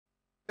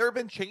There have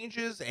been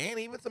changes and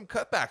even some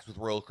cutbacks with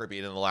Royal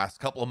Caribbean in the last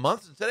couple of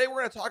months. And today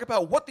we're going to talk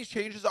about what these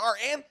changes are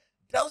and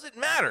does it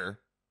matter?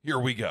 Here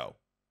we go.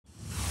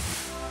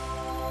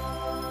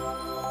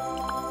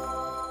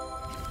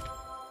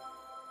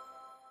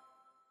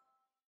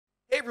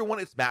 Hey everyone,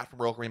 it's Matt from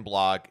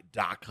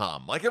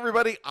RoyalCaribbeanBlog.com. Like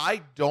everybody,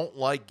 I don't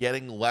like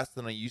getting less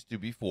than I used to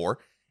before,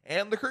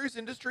 and the cruise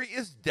industry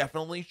is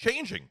definitely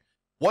changing.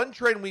 One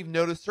trend we've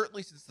noticed,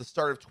 certainly since the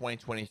start of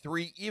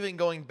 2023, even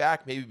going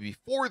back maybe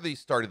before the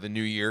start of the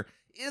new year,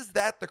 is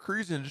that the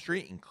cruise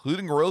industry,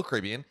 including Royal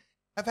Caribbean,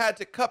 have had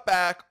to cut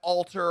back,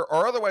 alter,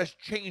 or otherwise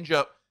change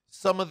up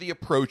some of the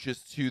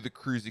approaches to the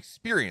cruise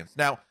experience.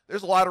 Now,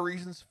 there's a lot of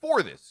reasons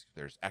for this.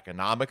 There's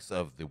economics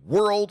of the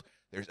world,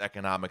 there's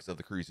economics of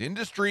the cruise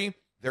industry,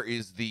 there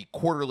is the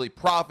quarterly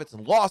profits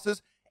and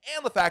losses,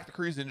 and the fact the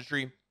cruise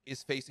industry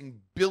is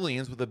facing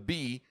billions with a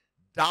B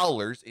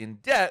dollars in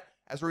debt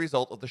as a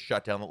result of the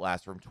shutdown that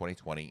lasted from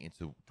 2020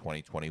 into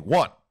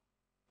 2021.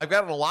 I've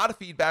gotten a lot of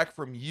feedback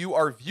from you,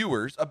 our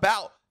viewers,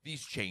 about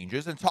these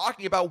changes and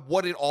talking about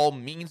what it all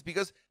means,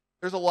 because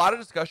there's a lot of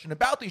discussion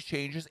about these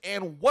changes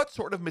and what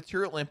sort of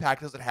material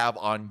impact does it have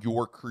on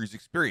your cruise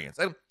experience.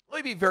 And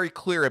let me be very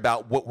clear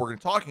about what we're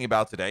talking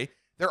about today.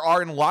 There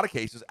are, in a lot of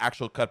cases,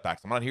 actual cutbacks.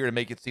 I'm not here to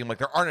make it seem like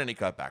there aren't any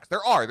cutbacks.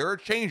 There are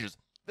changes.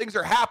 Things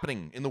are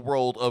happening in the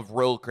world of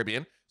Royal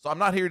Caribbean, so I'm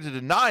not here to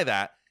deny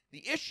that.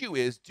 The issue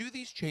is, do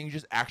these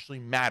changes actually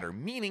matter?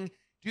 Meaning,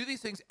 do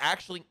these things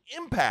actually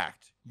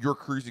impact your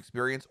cruise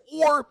experience,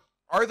 or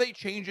are they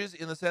changes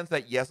in the sense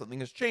that, yes,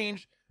 something has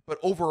changed, but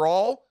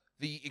overall,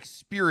 the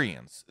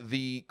experience,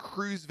 the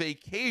cruise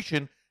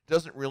vacation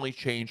doesn't really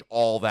change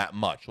all that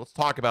much? Let's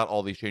talk about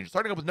all these changes.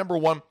 Starting up with number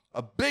one,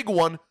 a big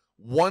one,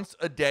 once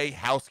a day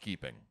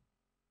housekeeping.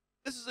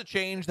 This is a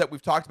change that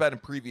we've talked about in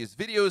previous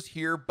videos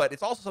here, but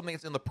it's also something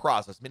that's in the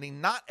process, meaning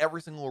not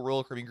every single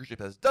Royal Caribbean cruise ship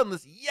has done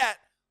this yet,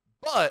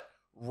 but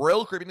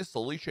Royal Caribbean is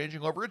slowly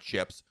changing over its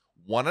ships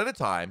one at a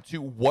time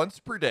to once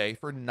per day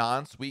for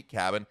non-suite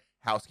cabin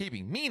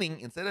housekeeping, meaning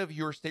instead of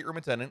your stateroom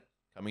attendant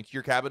coming to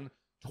your cabin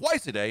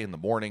twice a day in the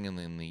morning and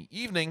in the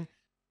evening,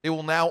 they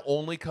will now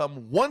only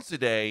come once a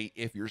day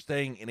if you're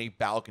staying in a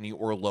balcony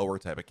or lower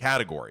type of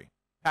category.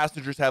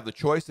 Passengers have the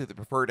choice if they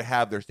prefer to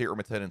have their stateroom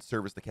attendant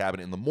service the cabin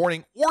in the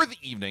morning or the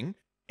evening,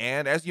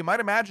 and as you might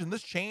imagine,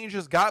 this change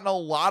has gotten a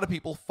lot of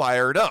people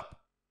fired up.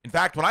 In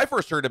fact, when I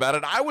first heard about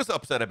it, I was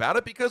upset about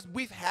it because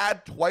we've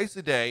had twice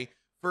a day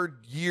for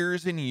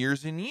years and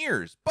years and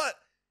years. But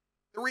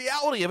the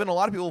reality of it, and a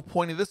lot of people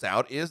pointed this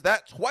out, is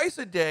that twice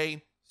a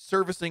day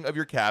servicing of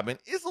your cabin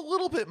is a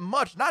little bit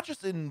much, not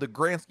just in the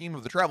grand scheme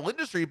of the travel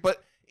industry,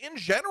 but in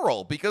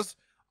general, because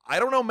I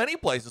don't know many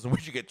places in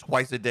which you get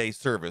twice a day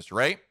service,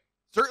 right?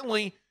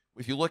 Certainly,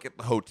 if you look at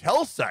the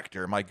hotel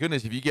sector, my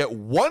goodness, if you get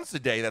once a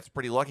day, that's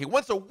pretty lucky.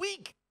 Once a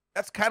week,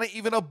 that's kind of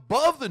even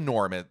above the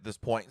norm at this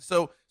point.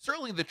 So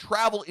certainly the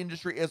travel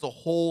industry as a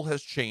whole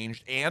has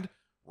changed, and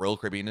Royal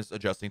Caribbean is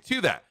adjusting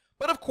to that.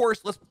 But of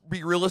course, let's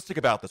be realistic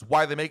about this.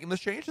 Why are they making this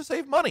change? To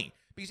save money.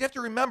 Because you have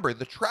to remember,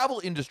 the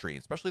travel industry,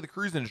 especially the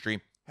cruise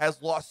industry,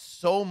 has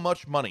lost so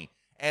much money.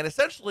 And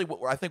essentially,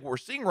 what we're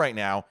seeing right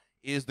now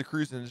is the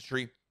cruise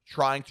industry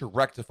trying to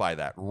rectify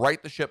that,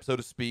 right the ship, so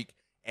to speak,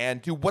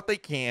 and do what they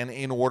can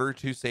in order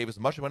to save as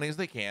much money as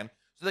they can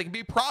so they can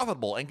be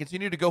profitable and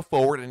continue to go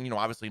forward and,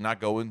 obviously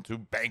not go into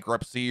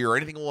bankruptcy or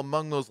anything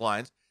along those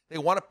lines. They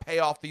want to pay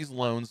off these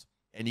loans,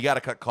 and you got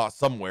to cut costs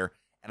somewhere.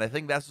 And I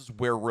think that's just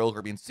where Royal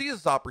Caribbean sees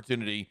this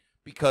opportunity,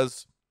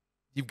 because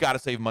you've got to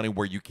save money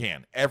where you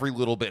can. Every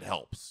little bit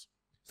helps.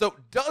 So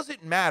does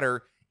it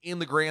matter in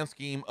the grand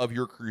scheme of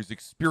your cruise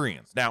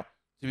experience? Now,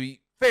 to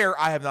be fair,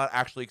 I have not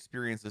actually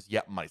experienced this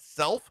yet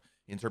myself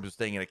in terms of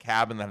staying in a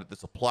cabin that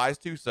this applies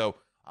to. So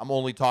I'm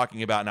only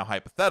talking about now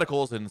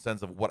hypotheticals in the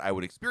sense of what I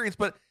would experience.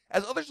 But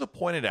as others have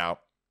pointed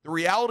out, the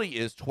reality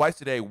is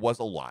twice a day was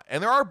a lot.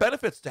 And there are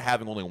benefits to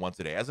having only once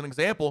a day. As an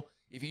example,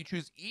 if you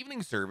choose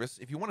evening service,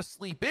 if you want to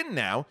sleep in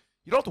now,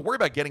 you don't have to worry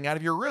about getting out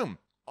of your room.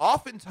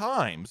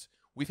 Oftentimes,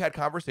 we've had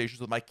conversations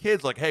with my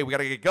kids like, hey, we got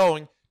to get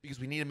going because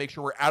we need to make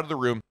sure we're out of the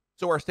room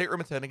so our stateroom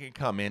attendant can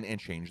come in and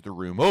change the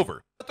room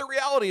over. But the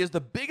reality is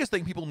the biggest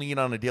thing people need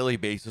on a daily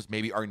basis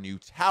maybe are new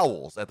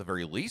towels at the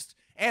very least.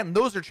 And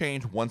those are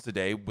changed once a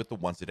day with the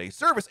once a day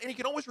service. And you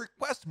can always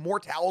request more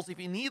towels if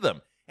you need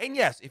them. And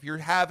yes, if you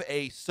have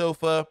a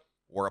sofa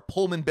or a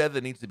Pullman bed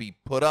that needs to be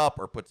put up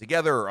or put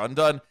together or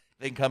undone,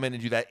 they can come in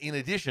and do that in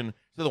addition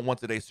to the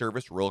once a day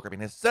service. Royal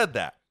Caribbean has said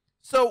that.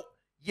 So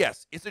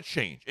yes, it's a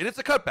change and it's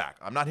a cutback.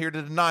 I'm not here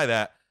to deny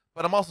that,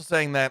 but I'm also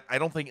saying that I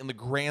don't think in the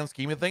grand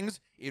scheme of things,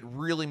 it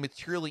really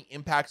materially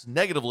impacts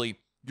negatively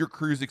your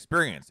cruise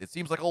experience. It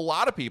seems like a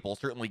lot of people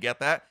certainly get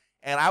that.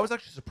 And I was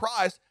actually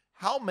surprised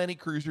how many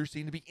cruisers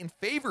seem to be in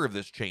favor of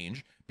this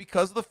change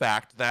because of the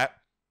fact that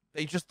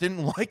they just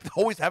didn't like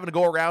always having to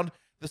go around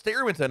the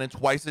stateroom attendant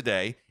twice a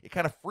day. It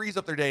kind of frees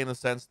up their day in the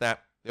sense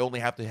that they only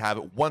have to have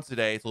it once a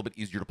day. It's a little bit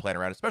easier to plan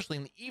around, especially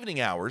in the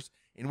evening hours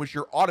in which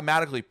you're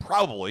automatically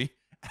probably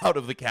out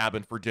of the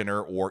cabin for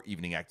dinner or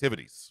evening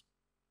activities.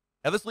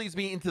 Now, this leads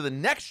me into the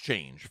next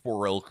change for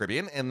Royal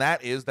Caribbean, and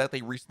that is that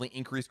they recently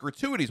increased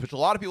gratuities, which a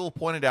lot of people have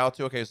pointed out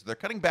to. Okay, so they're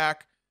cutting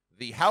back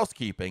the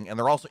housekeeping, and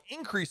they're also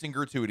increasing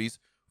gratuities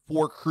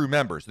for crew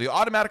members. The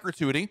automatic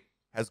gratuity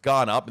has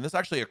gone up, and this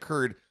actually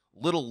occurred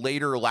a little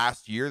later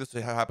last year. This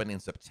happened in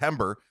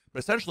September, but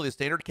essentially the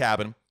standard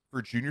cabin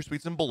for junior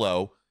suites and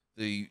below,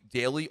 the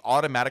daily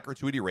automatic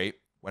gratuity rate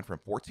went from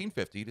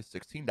 $14.50 to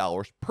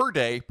 $16 per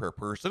day per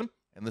person,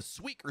 and the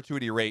suite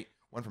gratuity rate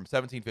went from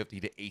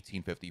 $17.50 to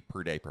 $18.50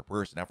 per day per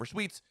person. Now, for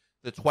suites,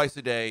 the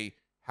twice-a-day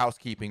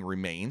housekeeping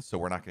remains, so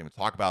we're not going to even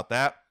talk about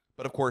that.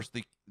 But, of course,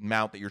 the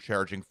amount that you're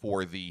charging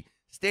for the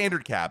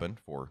standard cabin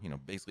for,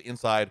 basically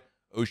inside,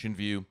 ocean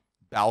view,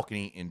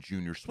 balcony, and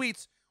junior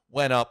suites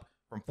went up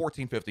from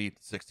 $14.50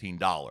 to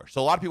 $16.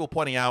 So a lot of people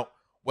pointing out,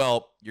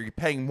 well, you're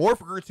paying more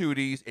for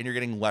gratuities and you're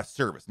getting less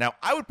service. Now,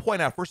 I would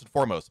point out, first and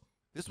foremost,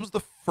 this was the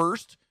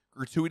first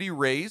gratuity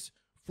raise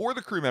for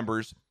the crew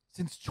members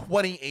since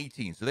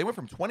 2018. So they went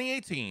from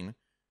 2018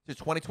 to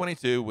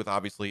 2022 with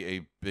obviously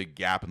a big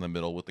gap in the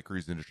middle with the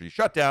cruise industry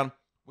shutdown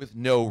with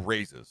no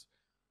raises.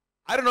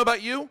 I don't know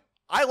about you.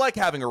 I like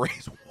having a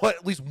raise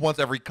at least once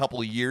every couple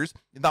of years,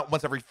 if not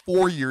once every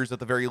 4 years at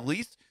the very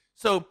least.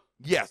 So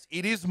yes,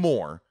 it is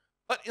more,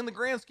 but in the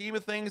grand scheme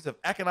of things, of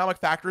economic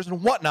factors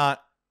and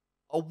whatnot,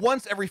 a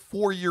once every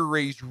 4 year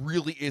raise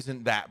really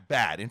isn't that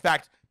bad. In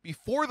fact,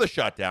 before the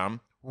shutdown,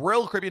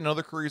 Royal Caribbean and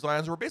other cruise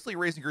lines were basically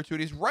raising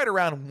gratuities right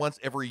around once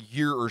every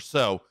year or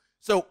so.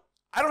 So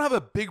I don't have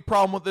a big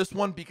problem with this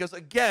one because,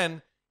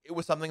 again, it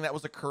was something that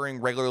was occurring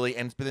regularly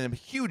and it's been a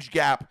huge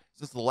gap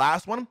since the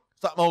last one.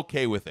 So I'm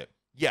okay with it.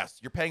 Yes,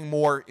 you're paying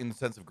more in the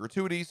sense of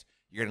gratuities.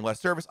 You're getting less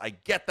service. I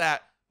get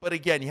that. But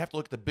again, you have to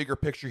look at the bigger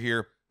picture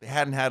here. They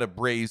hadn't had a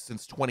raise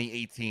since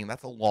 2018.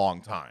 That's a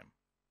long time.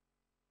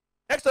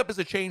 Next up is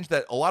a change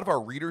that a lot of our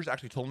readers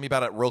actually told me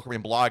about at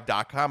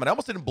RoyalCaribbeanBlog.com, and I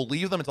almost didn't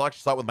believe them until I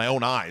actually saw it with my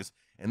own eyes.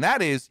 And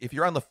that is, if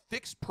you're on the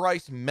fixed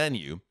price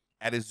menu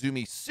at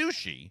Izumi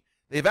Sushi,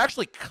 they've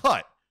actually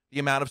cut the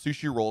amount of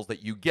sushi rolls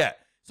that you get.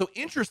 So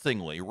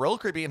interestingly, Royal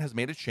Caribbean has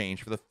made a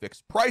change for the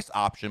fixed price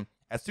option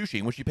at sushi,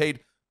 in which you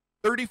paid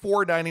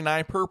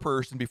 $34.99 per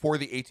person before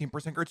the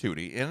 18%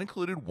 gratuity, and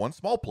included one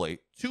small plate,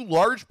 two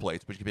large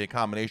plates, which can be a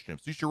combination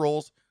of sushi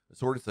rolls,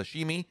 assorted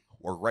sashimi,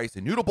 or rice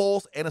and noodle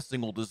bowls, and a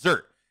single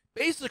dessert.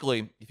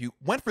 Basically, if you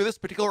went for this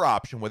particular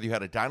option, whether you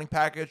had a dining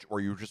package or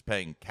you were just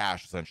paying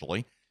cash,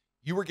 essentially,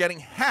 you were getting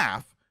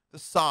half the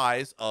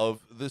size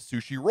of the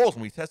sushi rolls.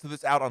 And we tested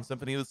this out on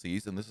Symphony of the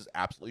Seas, and this is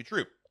absolutely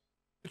true.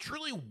 The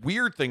truly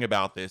weird thing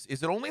about this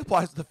is it only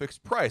applies to the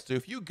fixed price. So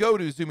if you go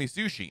to Izumi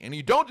Sushi and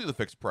you don't do the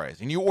fixed price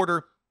and you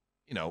order,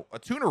 a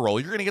tuna roll,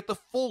 you're going to get the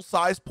full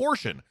size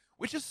portion,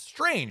 which is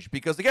strange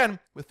because, again,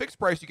 with fixed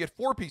price, you get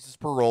 4 pieces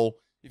per roll.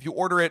 If you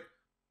order it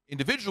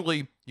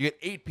individually, you get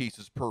 8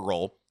 pieces per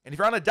roll. And if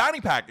you're on a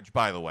dining package,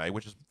 by the way,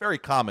 which is very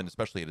common,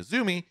 especially at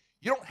Izumi,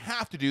 you don't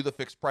have to do the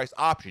fixed price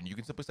option. You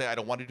can simply say, I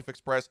don't want to do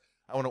fixed price.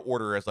 I want to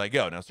order as I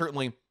go. Now,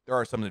 certainly there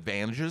are some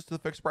advantages to the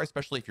fixed price,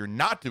 especially if you're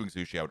not doing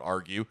sushi, I would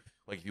argue.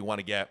 Like if you want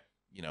to get,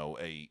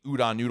 a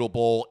udon noodle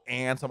bowl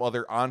and some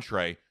other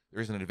entree,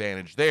 there's an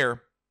advantage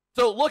there.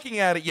 So looking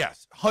at it,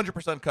 yes,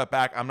 100% cut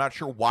back. I'm not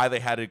sure why they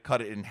had to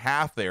cut it in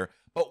half there.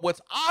 But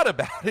what's odd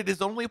about it is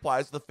it only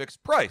applies to the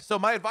fixed price. So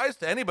my advice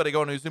to anybody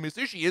going to Izumi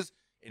Sushi is,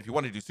 if you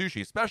want to do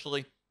sushi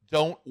especially,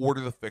 don't order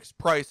the fixed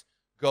price.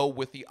 Go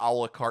with the a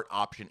la carte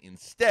option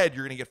instead.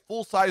 You're going to get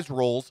full-size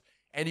rolls,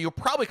 and you'll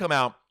probably come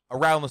out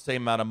around the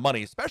same amount of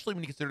money, especially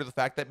when you consider the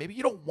fact that maybe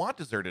you don't want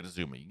dessert at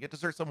Izumi. You can get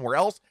dessert somewhere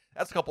else.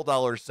 That's a couple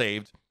dollars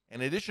saved.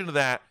 And in addition to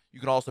that, you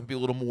can also be a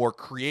little more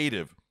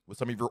creative with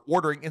some of your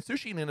ordering. And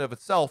sushi in and of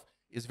itself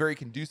is very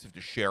conducive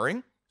to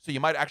sharing. So you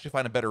might actually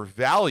find a better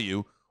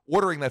value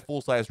ordering that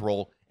full-size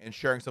roll and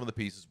sharing some of the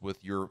pieces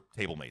with your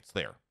table mates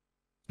there.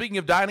 Speaking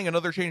of dining,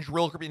 another change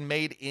Royal Caribbean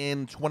made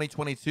in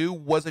 2022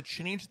 was a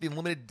change to the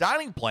unlimited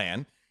dining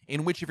plan,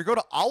 in which if you go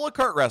to a la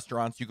carte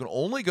restaurants, you can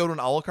only go to an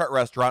a la carte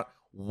restaurant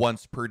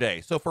once per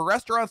day. So for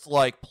restaurants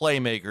like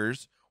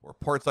Playmakers or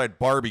Portside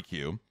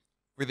Barbecue,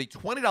 for the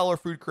 $20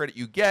 food credit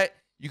you get,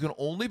 you can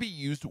only be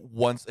used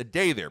once a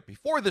day there.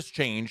 Before this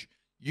change,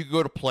 you could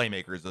go to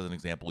Playmakers as an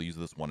example. We'll use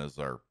this one as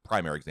our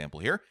primary example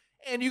here.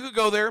 And you could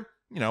go there,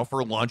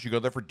 for lunch, you go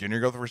there for dinner,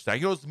 you go there for snack,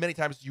 you go as many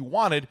times as you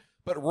wanted.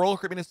 But Royal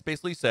Caribbean has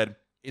basically said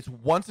it's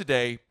once a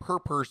day per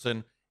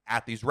person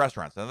at these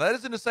restaurants. Now, that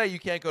isn't to say you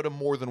can't go to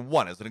more than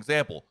one. As an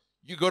example,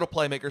 you go to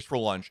Playmakers for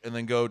lunch and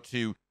then go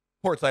to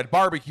Portside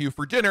Barbecue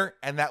for dinner,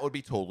 and that would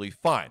be totally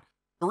fine.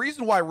 The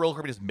reason why Royal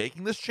Caribbean is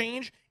making this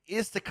change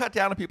is to cut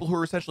down on people who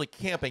are essentially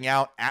camping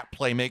out at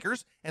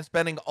Playmakers and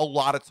spending a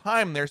lot of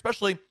time there,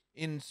 especially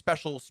in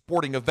special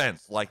sporting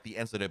events like the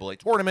NCAA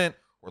tournament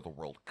or the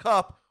World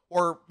Cup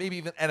or maybe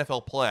even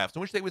NFL playoffs,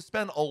 in which they would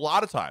spend a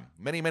lot of time,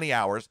 many, many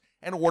hours,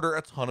 and order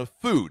a ton of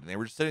food. And they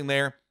were just sitting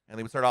there, and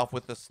they would start off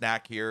with a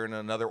snack here and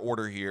another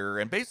order here.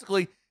 And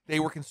basically, they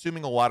were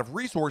consuming a lot of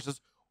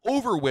resources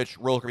over which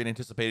Royal Caribbean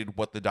anticipated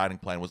what the dining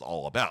plan was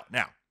all about.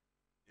 Now,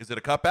 is it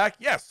a cutback?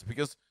 Yes,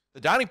 because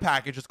the dining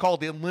package is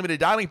called the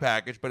Unlimited Dining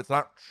Package, but it's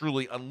not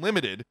truly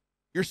unlimited.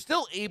 you're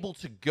still able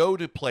to go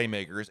to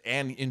Playmakers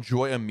and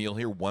enjoy a meal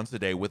here once a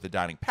day with the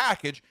dining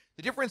package.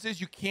 The difference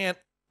is you can't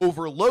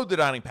overload the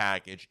dining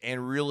package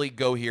and really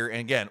go here and,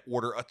 again,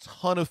 order a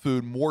ton of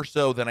food, more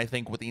so than I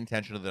think what the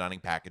intention of the dining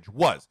package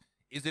was.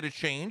 Is it a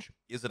change?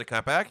 Is it a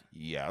cutback?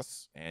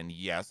 Yes. And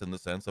yes, in the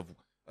sense of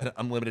an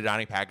unlimited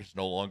dining package is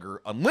no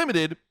longer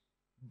unlimited.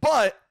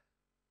 But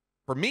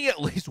for me, at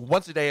least,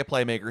 once a day at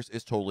Playmakers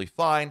is totally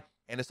fine.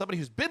 And as somebody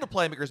who's been to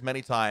Playmakers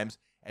many times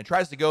and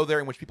tries to go there,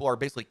 in which people are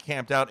basically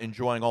camped out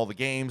enjoying all the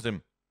games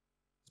and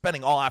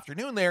spending all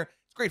afternoon there,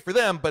 it's great for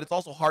them, but it's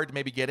also hard to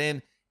maybe get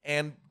in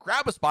and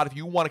grab a spot if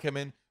you want to come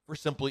in for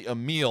simply a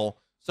meal.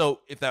 So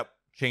if that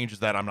changes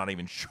that, I'm not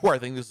even sure. I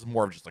think this is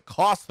more of just a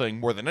cost thing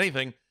more than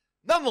anything.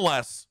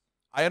 Nonetheless,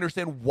 I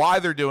understand why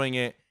they're doing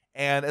it.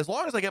 And as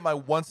long as I get my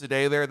once a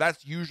day there,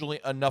 that's usually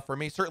enough for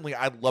me. Certainly,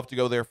 I'd love to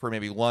go there for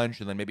maybe lunch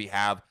and then maybe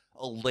have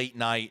a late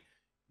night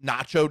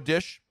nacho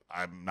dish.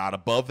 I'm not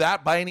above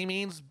that by any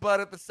means, but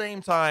at the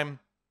same time,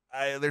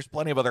 there's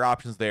plenty of other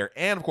options there.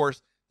 And of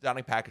course, the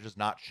dining package has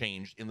not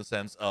changed in the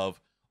sense of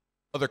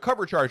other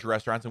cover charge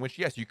restaurants, in which,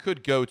 yes, you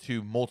could go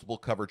to multiple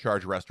cover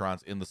charge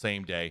restaurants in the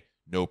same day,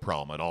 no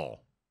problem at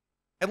all.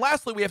 And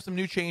lastly, we have some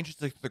new changes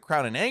to the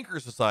Crown and Anchor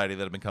Society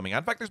that have been coming out.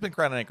 In fact, there's been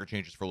Crown and Anchor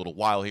changes for a little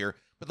while here,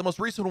 but the most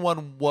recent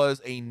one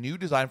was a new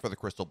design for the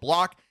Crystal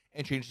Block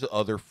and changes to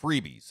other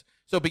freebies.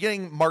 So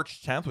beginning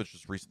March 10th, which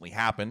just recently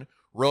happened,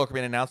 Royal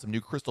Caribbean announced some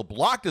new Crystal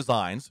Block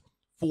designs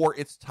for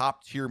its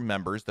top tier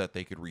members that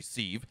they could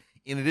receive.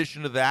 In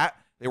addition to that,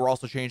 they were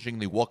also changing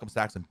the welcome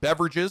snacks and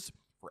beverages.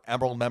 For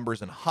Emerald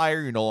members and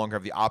higher, you no longer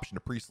have the option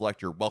to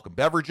pre-select your welcome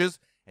beverages,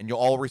 and you'll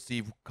all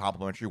receive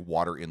complimentary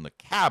water in the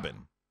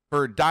cabin.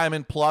 For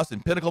Diamond Plus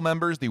and Pinnacle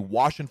members, the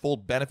wash and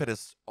fold benefit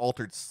is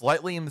altered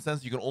slightly in the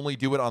sense you can only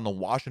do it on the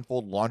wash and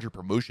fold laundry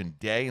promotion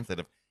day instead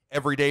of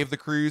every day of the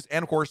cruise,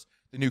 and of course,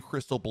 the new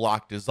Crystal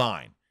Block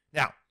design.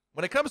 Now,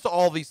 when it comes to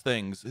all these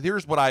things,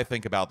 here's what I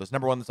think about this.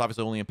 Number one, this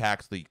obviously only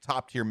impacts the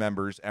top tier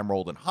members,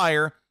 Emerald and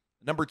higher.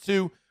 Number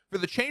two, for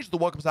the change to the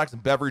welcome snacks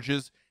and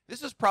beverages,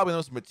 this is probably the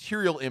most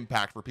material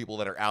impact for people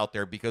that are out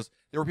there, because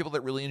there were people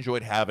that really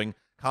enjoyed having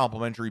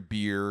complimentary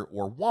beer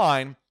or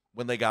wine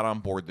when they got on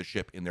board the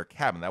ship in their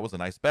cabin. That was a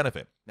nice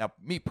benefit. Now,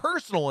 me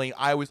personally,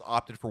 I always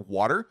opted for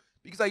water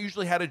because I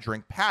usually had a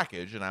drink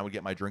package and I would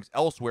get my drinks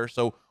elsewhere.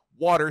 So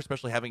water,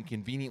 especially having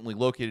conveniently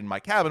located in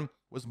my cabin,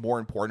 was more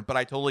important. But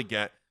I totally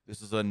get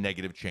this is a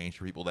negative change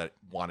for people that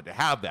wanted to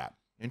have that.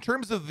 In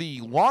terms of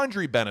the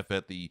laundry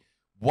benefit, the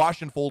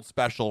wash and fold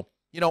special,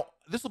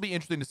 this will be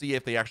interesting to see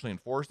if they actually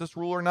enforce this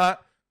rule or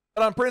not.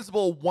 But on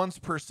principle, once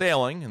per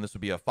sailing, and this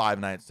would be a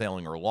 5-night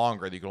sailing or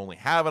longer that you can only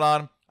have it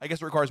on, I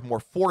guess it requires more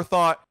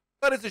forethought,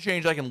 but it's a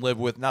change I can live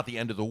with, not the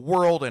end of the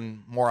world,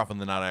 and more often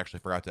than not, I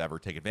actually forgot to ever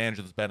take advantage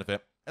of this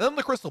benefit. And then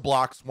the Crystal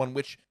Blocks one,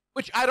 which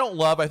I don't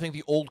love. I think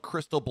the old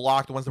Crystal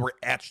Block, the ones that were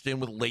etched in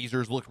with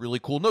lasers, looked really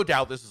cool. No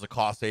doubt this is a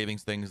cost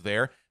savings things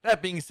there.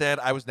 That being said,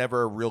 I was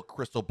never a real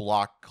Crystal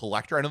Block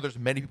collector. I know there's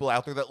many people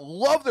out there that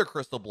love their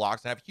Crystal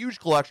Blocks and have huge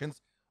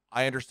collections.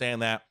 I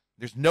understand that.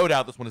 There's no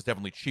doubt this one is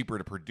definitely cheaper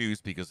to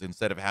produce because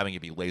instead of having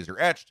it be laser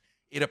etched,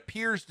 it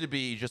appears to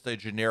be just a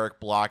generic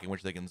block in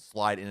which they can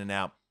slide in and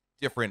out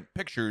different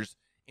pictures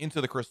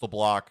into the Crystal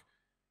Block.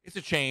 It's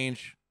a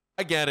change.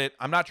 I get it.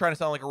 I'm not trying to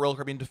sound like a Royal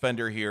Caribbean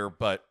defender here,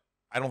 but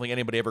I don't think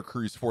anybody ever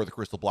cruised for the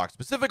Crystal Block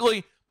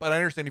specifically, but I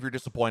understand if you're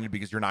disappointed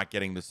because you're not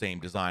getting the same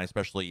design,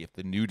 especially if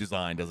the new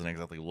design doesn't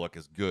exactly look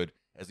as good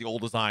as the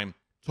old design.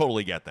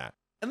 Totally get that.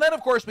 And then,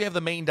 of course, we have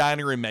the main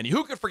dining room menu.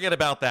 Who could forget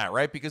about that,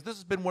 right? Because this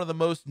has been one of the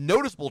most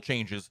noticeable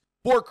changes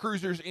for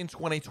cruisers in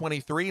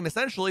 2023. And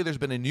essentially, there's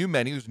been a new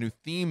menu, there's new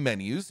theme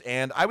menus.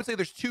 And I would say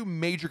there's two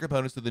major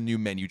components to the new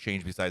menu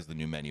change besides the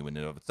new menu in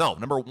and of itself.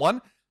 Number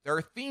one, there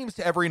are themes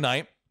to every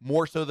night,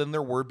 more so than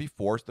there were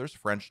before. So there's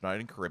French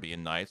night and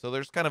Caribbean night. So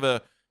there's kind of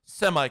a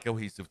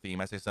semi-cohesive theme.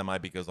 I say semi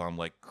because on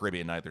like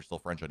Caribbean night, there's still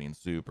French onion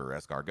soup or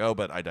escargot,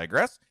 but I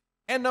digress.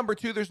 And number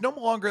two, there's no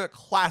longer a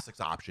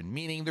classics option,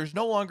 meaning there's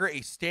no longer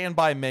a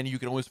standby menu you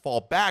can always fall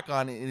back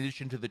on in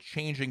addition to the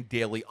changing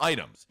daily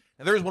items.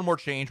 And there is one more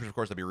change, which of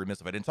course I'd be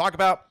remiss if I didn't talk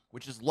about,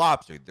 which is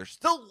lobster. There's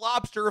still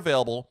lobster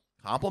available,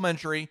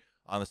 complimentary,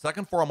 on the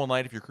second formal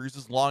night if your cruise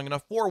is long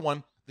enough for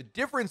one. The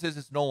difference is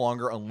it's no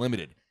longer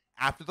unlimited.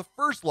 After the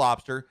first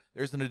lobster,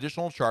 there's an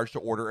additional charge to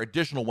order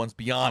additional ones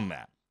beyond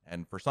that.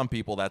 And for some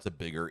people, that's a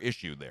bigger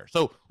issue there.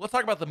 So let's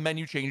talk about the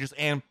menu changes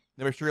and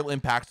the material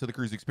impacts to the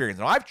cruise experience.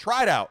 Now, I've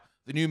tried out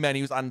the new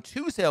menus on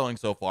 2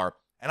 sailings so far,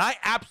 and I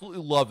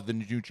absolutely love the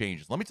new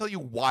changes. Let me tell you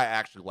why I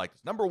actually like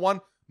this. Number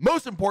one,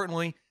 most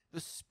importantly,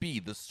 the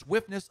speed, the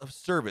swiftness of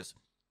service.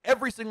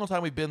 Every single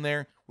time we've been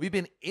there, we've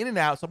been in and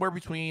out somewhere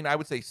between, I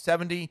would say,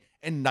 70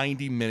 and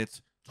 90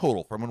 minutes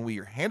total. From when we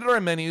are handed our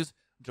menus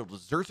until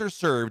desserts are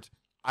served,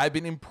 I've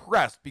been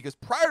impressed because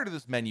prior to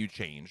this menu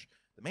change,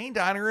 the main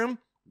dining room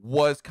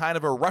was kind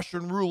of a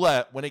Russian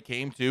roulette when it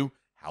came to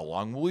how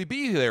long will we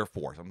be there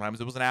for? Sometimes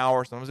it was an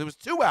hour, sometimes it was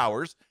 2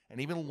 hours, and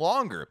even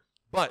longer.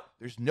 But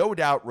there's no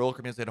doubt Royal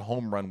Caribbean's hit a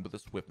home run with the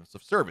swiftness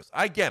of service.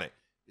 I get it.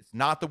 It's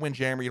not the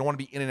Windjammer. You don't want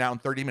to be in and out in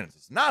 30 minutes.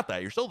 It's not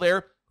that. You're still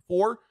there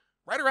for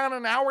right around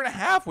an hour and a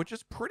half, which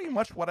is pretty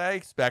much what I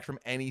expect from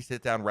any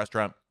sit-down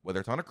restaurant, whether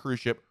it's on a cruise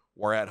ship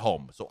or at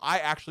home. So I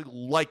actually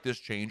like this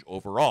change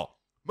overall.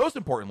 Most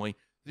importantly,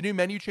 the new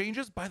menu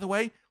changes, by the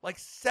way, like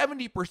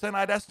 70%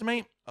 I'd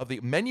estimate of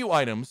the menu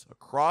items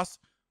across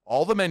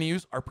all the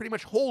menus are pretty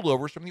much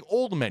holdovers from the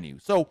old menu.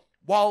 So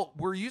while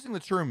we're using the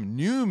term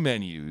new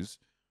menus,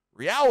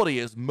 reality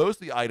is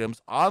most of the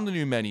items on the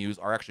new menus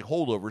are actually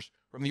holdovers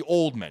from the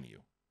old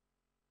menu.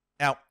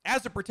 Now,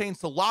 as it pertains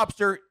to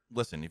lobster,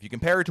 listen, if you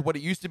compare it to what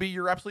it used to be,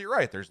 you're absolutely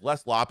right. There's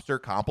less lobster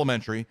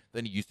complimentary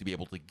than you used to be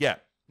able to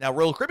get. Now,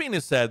 Royal Caribbean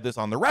has said this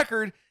on the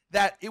record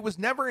that it was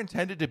never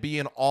intended to be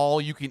an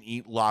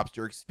all-you-can-eat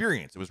lobster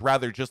experience. It was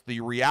rather just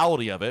the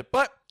reality of it,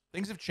 but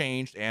things have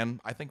changed, and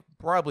I think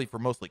probably for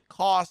mostly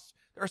costs.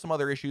 There are some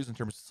other issues in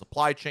terms of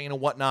supply chain and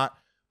whatnot,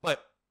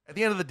 but at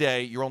the end of the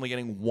day, you're only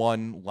getting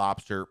one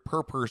lobster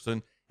per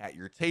person at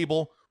your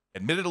table.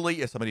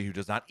 Admittedly, as somebody who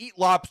does not eat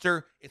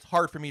lobster, it's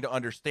hard for me to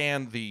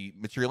understand the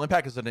material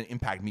impact because it doesn't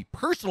impact me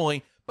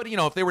personally. But,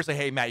 if they were to say,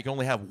 hey, Matt, you can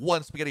only have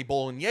one spaghetti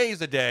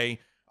bolognese a day,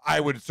 I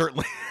would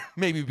certainly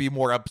maybe be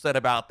more upset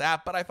about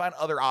that. But I find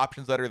other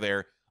options that are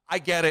there. I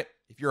get it.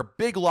 If you're a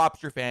big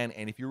lobster fan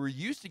and if you were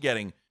used to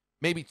getting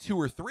maybe 2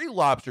 or 3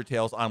 lobster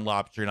tails on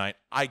lobster night,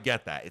 I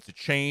get that. It's a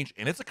change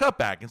and it's a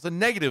cutback. It's a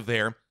negative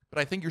there. But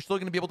I think you're still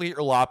going to be able to get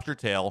your lobster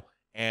tail.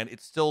 And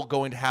it's still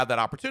going to have that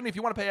opportunity. If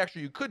you want to pay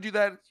extra, you could do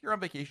that. If you're on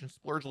vacation,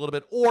 splurge a little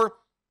bit, or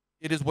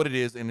it is what it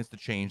is, and it's the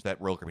change that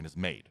Royal Caribbean has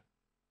made.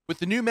 With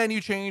the new menu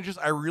changes,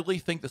 I really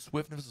think the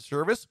swiftness of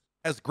service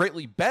has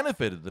greatly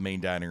benefited the main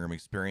dining room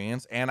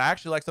experience, and I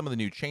actually like some of the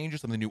new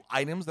changes, some of the new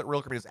items that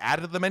Royal Caribbean has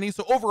added to the menu,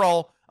 so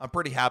overall, I'm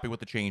pretty happy with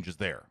the changes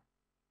there.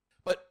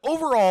 But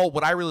overall,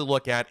 what I really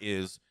look at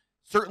is,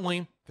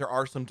 certainly, there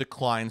are some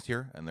declines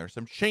here, and there's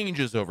some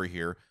changes over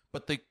here,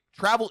 but the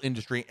travel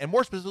industry, and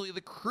more specifically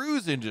the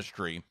cruise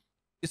industry,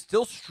 is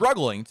still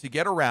struggling to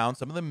get around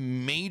some of the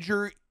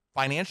major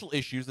financial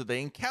issues that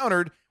they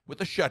encountered with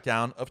the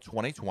shutdown of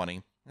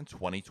 2020 and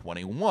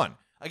 2021.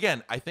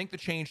 Again, I think the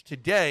change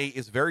today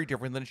is very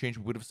different than the change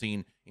we would have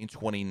seen in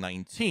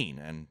 2019.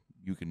 And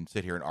you can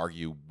sit here and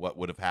argue what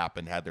would have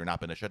happened had there not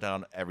been a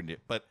shutdown every day,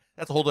 but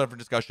that's a whole different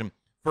discussion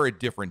for a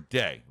different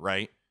day,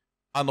 right?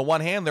 On the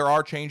one hand, there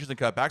are changes and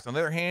cutbacks. On the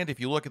other hand, if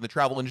you look at the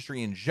travel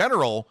industry in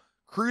general,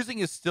 cruising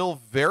is still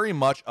very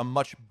much a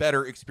much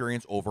better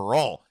experience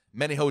overall.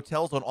 Many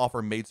hotels don't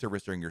offer maid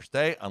service during your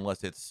stay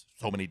unless it's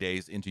so many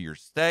days into your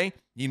stay.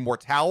 You need more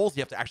towels.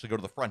 You have to actually go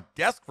to the front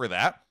desk for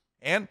that.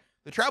 And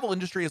the travel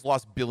industry has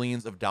lost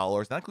billions of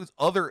dollars. That includes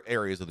other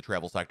areas of the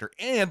travel sector,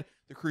 and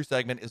the cruise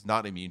segment is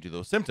not immune to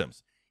those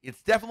symptoms.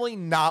 It's definitely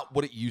not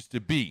what it used to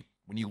be.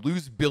 When you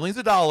lose billions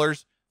of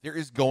dollars, there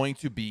is going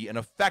to be an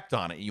effect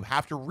on it. You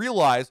have to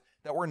realize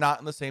that we're not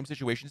in the same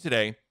situation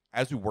today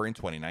as we were in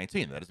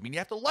 2019. That doesn't mean you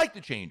have to like the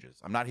changes.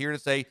 I'm not here to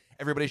say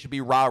everybody should be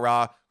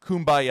rah-rah,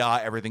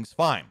 kumbaya, everything's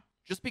fine.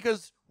 Just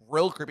because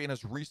Royal Caribbean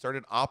has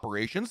restarted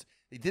operations,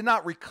 they did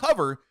not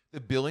recover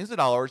the billions of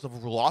dollars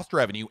of lost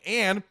revenue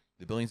and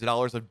the billions of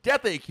dollars of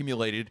debt they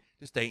accumulated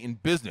to stay in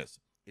business.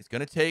 It's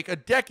going to take a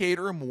decade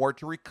or more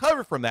to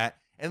recover from that.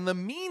 And in the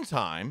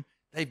meantime,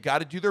 they've got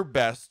to do their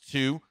best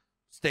to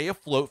stay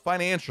afloat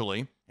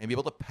financially and be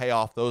able to pay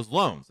off those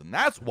loans. And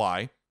that's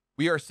why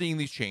we are seeing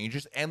these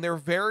changes, and there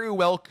very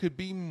well could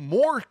be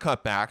more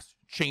cutbacks,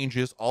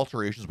 changes,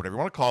 alterations, whatever you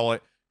want to call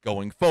it,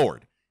 going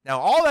forward. Now,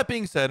 all that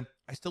being said,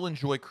 I still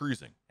enjoy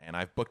cruising, and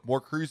I've booked more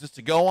cruises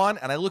to go on,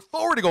 and I look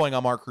forward to going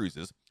on more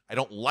cruises. I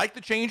don't like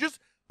the changes,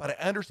 but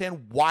I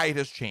understand why it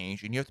has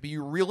changed, and you have to be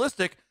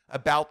realistic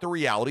about the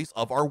realities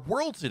of our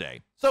world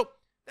today. So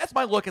that's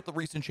my look at the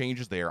recent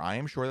changes there. I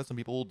am sure that some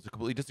people will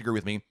completely disagree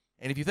with me,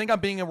 and if you think I'm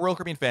being a Royal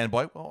Caribbean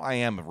fanboy, well, I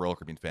am a Royal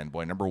Caribbean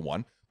fanboy, number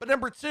one. But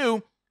number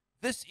two,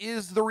 this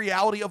is the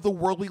reality of the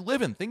world we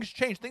live in. Things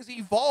change. Things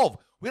evolve.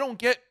 We don't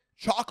get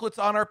chocolates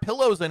on our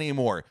pillows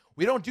anymore.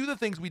 We don't do the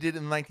things we did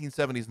in the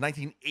 1970s,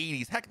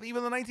 1980s, heck,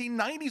 even the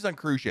 1990s on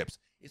cruise ships.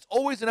 It's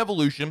always an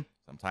evolution.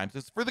 Sometimes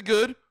it's for the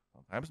good.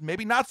 Sometimes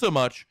maybe not so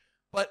much.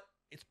 But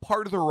it's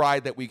part of the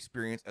ride that we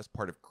experience as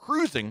part of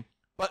cruising.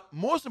 But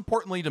most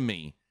importantly to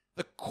me,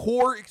 the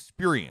core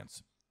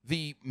experience,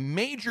 the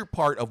major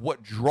part of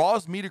what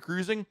draws me to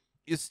cruising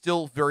is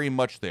still very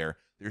much there.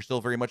 There's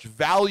still very much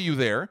value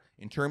there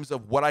in terms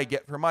of what I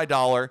get for my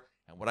dollar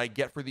and what I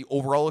get for the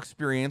overall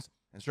experience.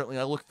 And certainly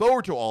I look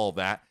forward to all of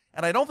that.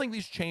 And I don't think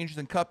these changes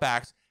and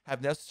cutbacks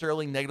have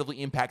necessarily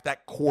negatively impact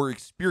that core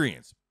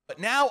experience. But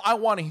now I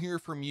want to hear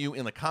from you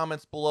in the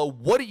comments below.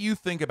 What do you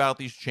think about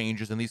these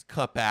changes and these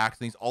cutbacks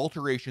and these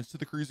alterations to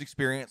the cruise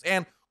experience?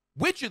 And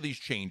which of these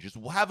changes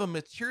will have a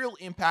material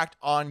impact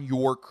on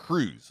your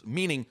cruise?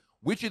 Meaning,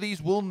 which of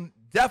these will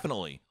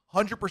definitely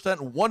 100%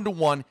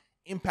 one-to-one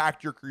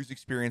impact your cruise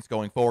experience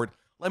going forward?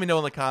 Let me know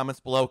in the comments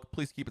below.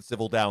 Please keep it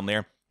civil down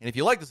there. And if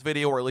you like this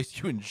video, or at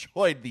least you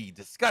enjoyed the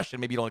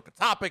discussion, maybe you don't like the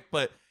topic,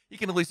 but you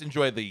can at least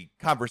enjoy the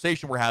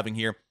conversation we're having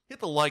here,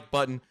 hit the like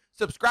button,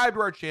 subscribe to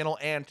our channel,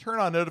 and turn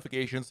on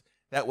notifications.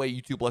 That way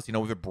YouTube lets you know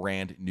we have a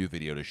brand new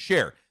video to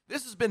share.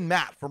 This has been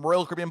Matt from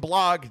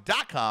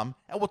RoyalCaribbeanBlog.com,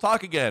 and we'll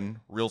talk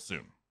again real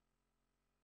soon.